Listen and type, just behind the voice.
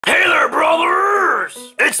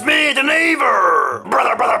brothers! It's me, the neighbor!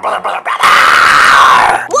 Brother!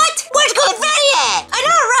 What? Where's Molten Freddy at? I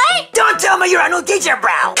know, right? Don't tell me you're a new teacher,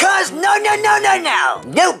 bro. Cause no.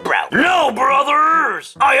 No, bro. No,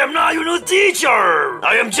 brothers! I am not your new teacher!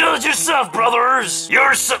 I am just yourself, brothers!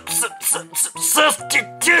 You're substitute,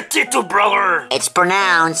 brother! It's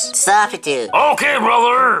pronounced substitute. Okay,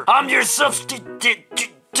 brother! I'm your substitute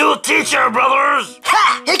teacher, brothers!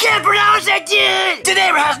 Ha! He can't pronounce it, dude! The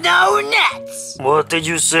neighbor has no nuts! What did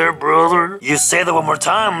you say, brother? You say that one more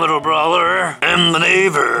time, little brother. And the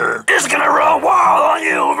neighbor is gonna run wild on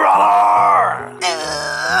you, brother!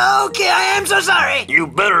 Okay, I am so sorry. You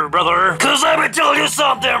better, brother. Cause let me tell you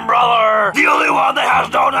something, brother. The only one that has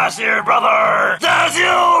no nuts here, brother. That's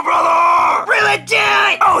you, brother! Really,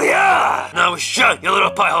 dude? Oh, yeah! Now shut your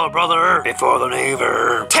little pie hole, brother, before the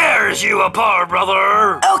neighbor tears you apart,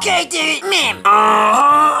 brother. Okay, dude. Ma'am.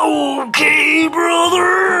 Okay,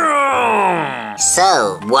 brother.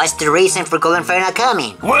 So, what's the reason for Molten Freddy not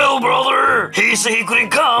coming? Well, brother, he said he couldn't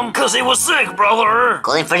come cause he was sick, brother.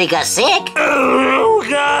 Molten Freddy got sick? Oh,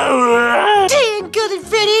 God. Damn, Molten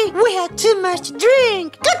Freddy, we had too much to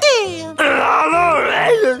drink. Goddamn.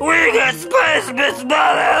 We got spice, Miss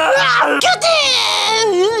Mother.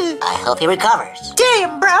 Goddamn. I hope he recovers.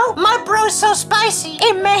 Damn, bro, my bro's so spicy,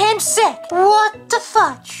 it made him sick. What the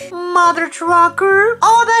fudge? Mother trucker.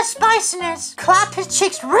 All that spiciness. Clap his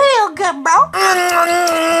cheeks real good, bro.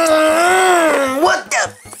 What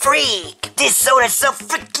the freak? This soda's so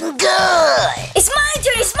freaking good. It's my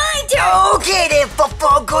turn, it's my turn. Okay then,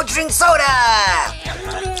 Fofo, go drink soda.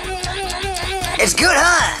 It's good,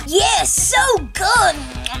 huh? Yes, so good.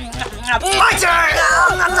 My turn.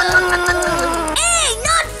 Hey,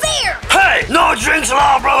 not fair. Hey, no drinks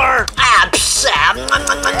allowed, brother.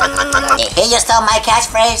 He just stole my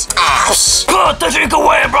catchphrase. Put the drink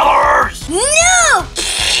away, brothers. No.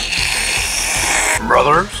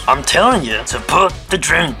 Brothers, I'm telling you to put the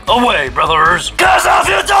drink away, brothers. Cause if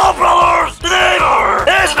you don't, brothers, the neighbor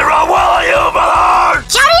is the wrong well on you, brothers.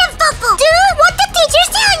 Shut up, Fufu. Do what the teacher's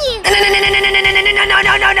telling you.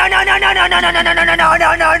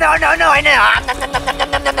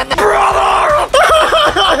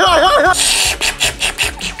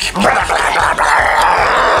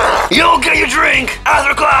 You'll get your drink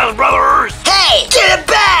after class, brothers. Hey, get it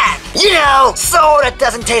back. You know, soda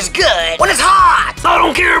doesn't taste good when it's hot. I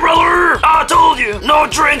don't care, brother. I told you, no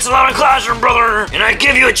drinks allowed in classroom, brother. And I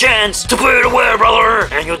give you a chance to put it away, brother.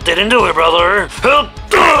 And you didn't do it, brother.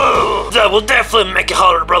 That will definitely make it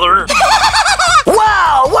harder, brother.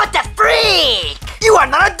 Whoa, what the freak? You are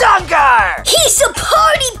not a dunker. He's a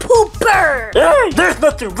party pooper. Hey, there's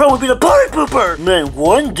nothing wrong with being a party pooper. Man,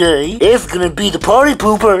 one day, it's gonna be the party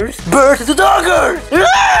poopers versus the doggers.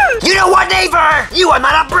 You know what, neighbor? You are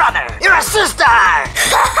not a brother. You're a sister.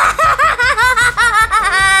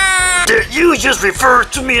 Did you just refer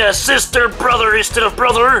to me as sister, brother instead of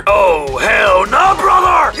brother? Oh, hell no,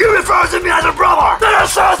 brother! You refer to me as a brother, not a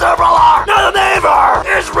sister, brother, not a neighbor!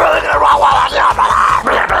 It's really gonna run well on you, brother!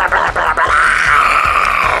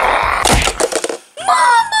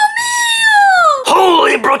 Mamma mia!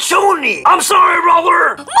 Holy brochoni! I'm sorry,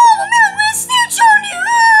 brother! Mamma mia, we snitch on you!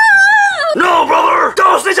 No, brother!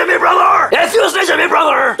 Don't snitch at me, brother! If you snitch at me,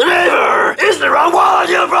 brother, the neighbor is the wrong one on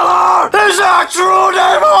you, brother! Is that true,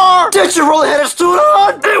 neighbor? Did you really hit a student?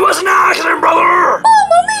 It was an accident, brother! Mamma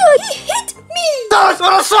mia, he hit me! That's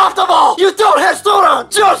unacceptable! You don't hit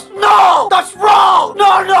students! Just no! That's wrong! No!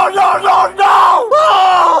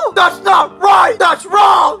 Oh, that's not right! That's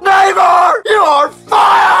wrong! Neighbor! You are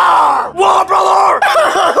fired! What, brother?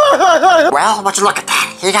 Well, would you look at that?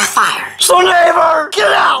 He got fired. So, neighbor,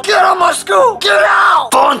 get out! Get out of my school! Get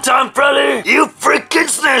out! Funtime Freddy, you freaking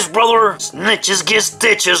snitch, brother! Snitches get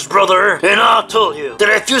stitches, brother. And I told you that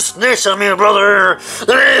if you snitch on me, brother,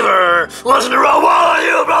 the neighbor wasn't the wrong one on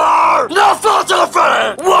you, brother! Now, Funtime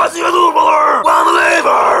Freddy, what's you gonna do, brother? When the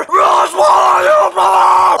neighbor was one on you,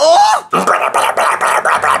 brother! Oh!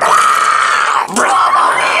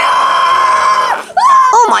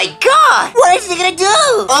 Oh my god! What is he gonna do?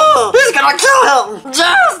 Oh, he's gonna kill him!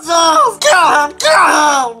 Just kill him!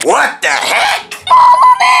 What the heck?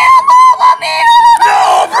 Mamma mia!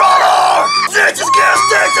 No, brother! Stitches get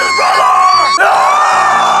stitches, brother! No!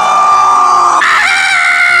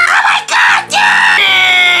 Oh my god,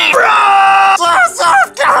 dude! Bro!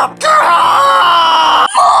 Kill him!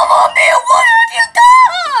 Mamma mia, what have you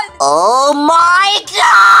done? Oh my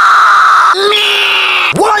god! Me!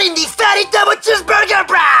 What in the fatty double cheeseburger,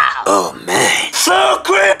 bro? Oh, man. So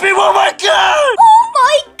creepy, oh my god! Oh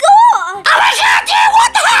my god! Oh my god, dude,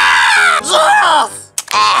 what the hell?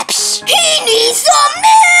 Yes! He needs some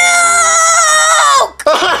milk!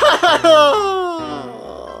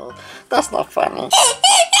 That's not funny.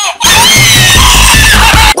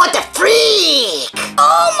 What the freak?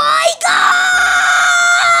 Oh my god!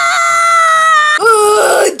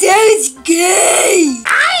 Oh, that's gay!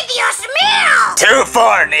 Ay, Dios mío! Too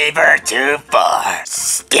far, neighbor, too far.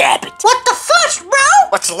 Stab it. What the fudge,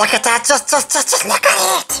 bro? Would you look at that? Just look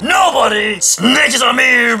at it. Nobody snitches on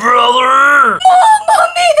me, brother. Mamma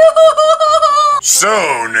mia!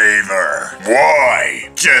 So, neighbor, why?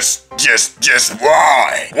 Just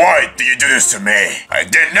why? Why do you do this to me? I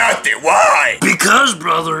did nothing, why? Because,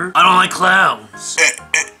 brother, I don't like clowns.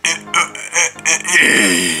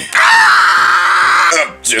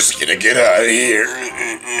 I'm just gonna get out of here.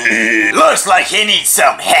 Looks like he needs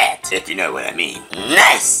some hat, if you know what I mean.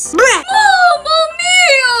 Nice. Bruh. Mamma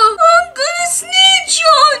mia! I'm gonna snitch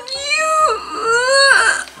on you!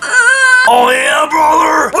 Oh yeah,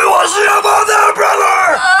 brother? We want to see about that,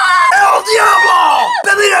 brother! El Diablo!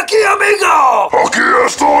 Venid aquí, amigo! Aquí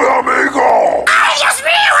estoy, amigo. Ay, Dios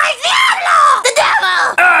mío, el diablo! The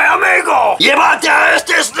devil! Hey, amigo! Llévate a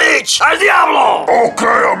este snitch, al diablo!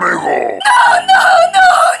 Okay, amigo.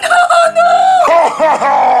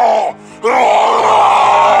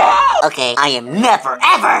 Okay, I am never,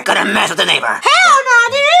 ever gonna mess with the neighbor. Hell no,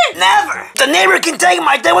 dude. Never! The neighbor can take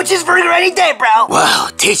my sandwiches for any day, bro! Wow,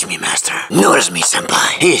 teach me, master. Notice me,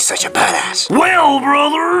 senpai. He's such a badass. Well,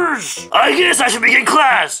 brothers, I guess I should begin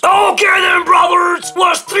class. Okay then, brothers!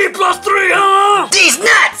 What's 3 plus 3, huh? These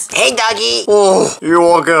nuts! Hey, doggy. Oh,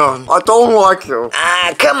 you again. I don't like you.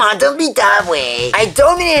 Come on, don't be that way. I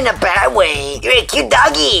don't mean it in a bad way. You're a cute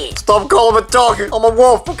doggy. Stop calling me doggy. I'm a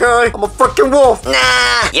wolf, okay? I'm a freaking wolf.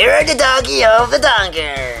 Nah, you're the doggy of the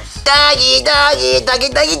dongers. Doggy, doggy, doggy,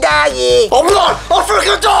 doggy, doggy. I'm not a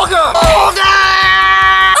freaking doggy. Oh,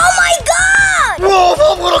 God! Oh, my God! Wolf,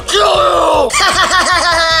 I'm gonna kill you.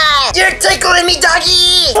 You're tickling me,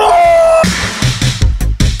 doggy! Oh!